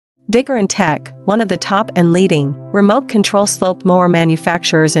Digger and Tech, one of the top and leading remote control slope mower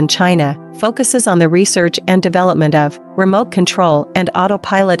manufacturers in China, focuses on the research and development of remote control and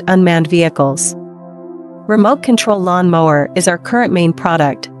autopilot unmanned vehicles. Remote control lawn mower is our current main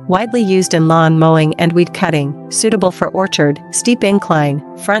product, widely used in lawn mowing and weed cutting, suitable for orchard, steep incline,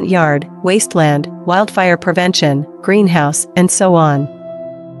 front yard, wasteland, wildfire prevention, greenhouse, and so on.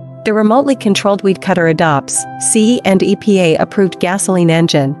 The remotely controlled weed cutter adopts CE and EPA-approved gasoline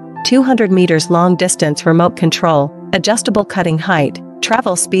engine, 200 meters long distance remote control, adjustable cutting height,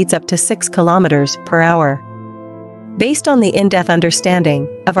 travel speeds up to 6 kilometers per hour. Based on the in-depth understanding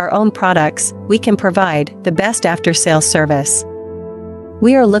of our own products, we can provide the best after-sales service.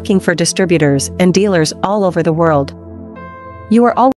 We are looking for distributors and dealers all over the world. You are always